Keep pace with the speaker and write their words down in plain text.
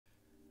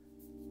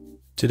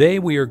Today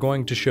we are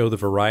going to show the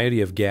variety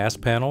of gas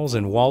panels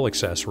and wall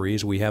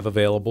accessories we have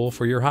available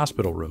for your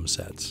hospital room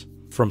sets.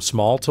 From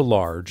small to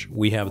large,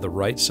 we have the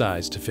right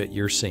size to fit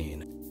your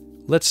scene.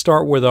 Let's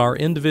start with our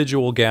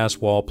individual gas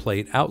wall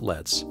plate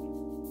outlets.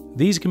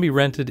 These can be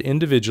rented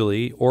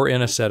individually or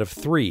in a set of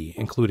 3,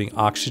 including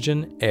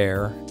oxygen,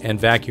 air, and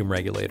vacuum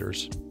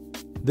regulators.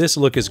 This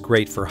look is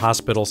great for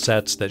hospital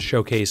sets that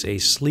showcase a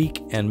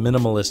sleek and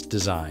minimalist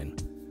design.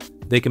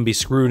 They can be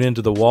screwed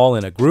into the wall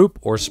in a group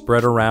or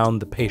spread around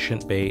the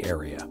patient bay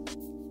area.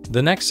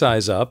 The next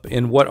size up,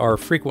 in what are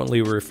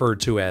frequently referred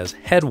to as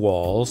head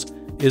walls,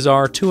 is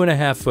our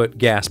 2.5-foot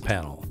gas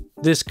panel.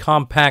 This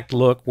compact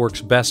look works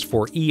best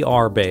for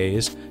ER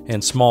bays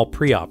and small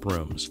pre-op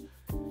rooms.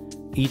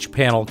 Each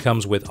panel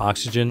comes with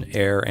oxygen,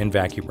 air, and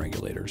vacuum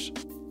regulators.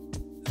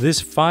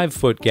 This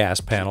 5-foot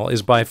gas panel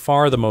is by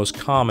far the most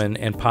common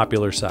and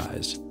popular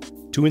size.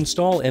 To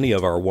install any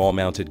of our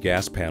wall-mounted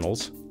gas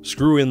panels,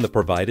 screw in the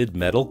provided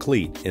metal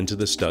cleat into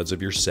the studs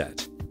of your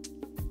set.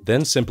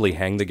 Then simply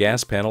hang the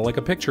gas panel like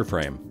a picture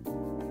frame.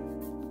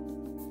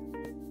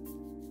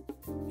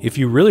 If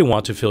you really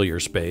want to fill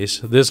your space,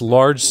 this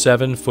large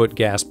 7-foot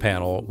gas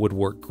panel would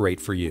work great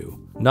for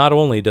you. Not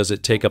only does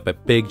it take up a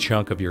big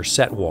chunk of your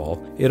set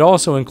wall, it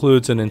also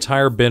includes an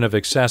entire bin of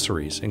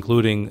accessories,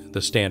 including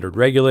the standard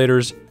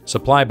regulators,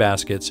 supply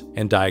baskets,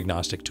 and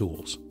diagnostic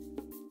tools.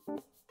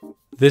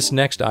 This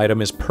next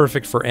item is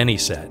perfect for any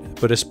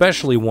set, but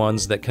especially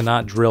ones that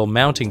cannot drill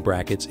mounting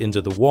brackets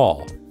into the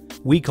wall.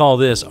 We call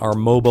this our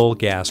mobile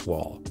gas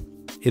wall.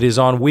 It is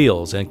on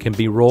wheels and can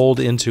be rolled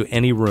into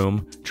any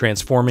room,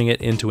 transforming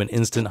it into an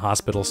instant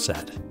hospital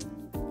set.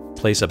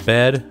 Place a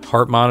bed,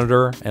 heart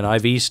monitor, and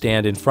IV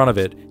stand in front of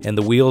it, and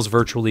the wheels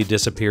virtually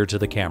disappear to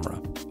the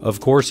camera. Of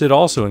course, it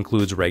also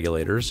includes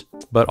regulators,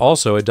 but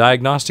also a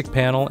diagnostic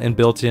panel and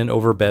built-in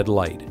overbed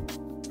light.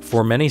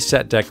 For many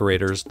set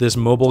decorators, this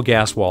mobile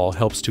gas wall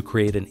helps to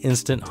create an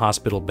instant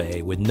hospital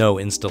bay with no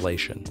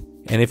installation.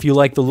 And if you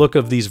like the look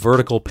of these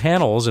vertical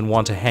panels and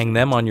want to hang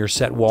them on your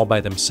set wall by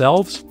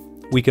themselves,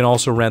 we can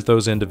also rent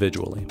those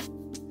individually.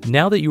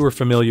 Now that you are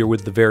familiar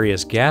with the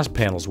various gas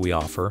panels we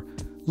offer,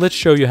 let's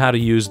show you how to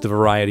use the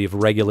variety of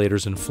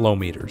regulators and flow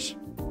meters.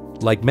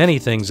 Like many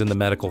things in the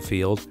medical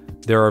field,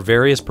 there are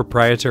various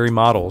proprietary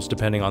models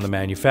depending on the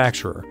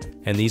manufacturer,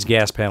 and these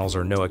gas panels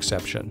are no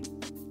exception.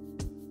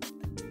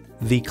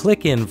 The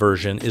click-in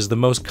version is the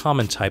most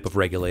common type of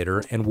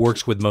regulator and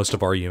works with most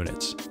of our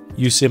units.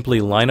 You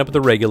simply line up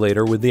the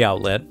regulator with the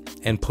outlet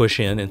and push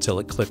in until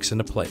it clicks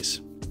into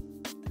place.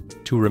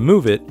 To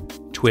remove it,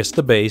 twist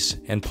the base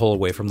and pull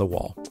away from the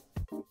wall.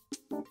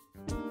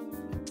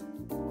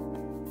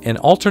 An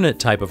alternate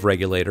type of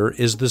regulator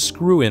is the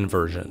screw-in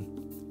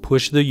version.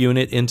 Push the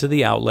unit into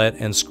the outlet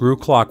and screw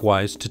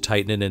clockwise to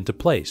tighten it into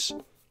place.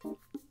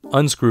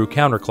 Unscrew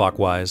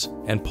counterclockwise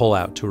and pull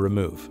out to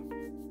remove.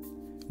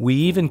 We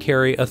even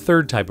carry a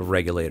third type of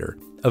regulator,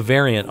 a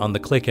variant on the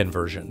click-in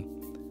version.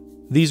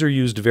 These are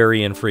used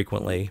very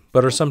infrequently,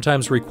 but are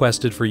sometimes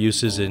requested for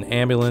uses in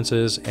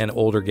ambulances and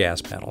older gas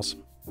panels.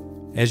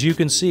 As you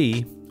can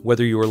see,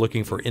 whether you are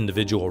looking for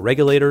individual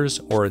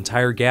regulators or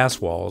entire gas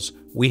walls,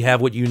 we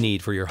have what you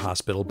need for your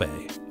hospital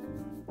bay.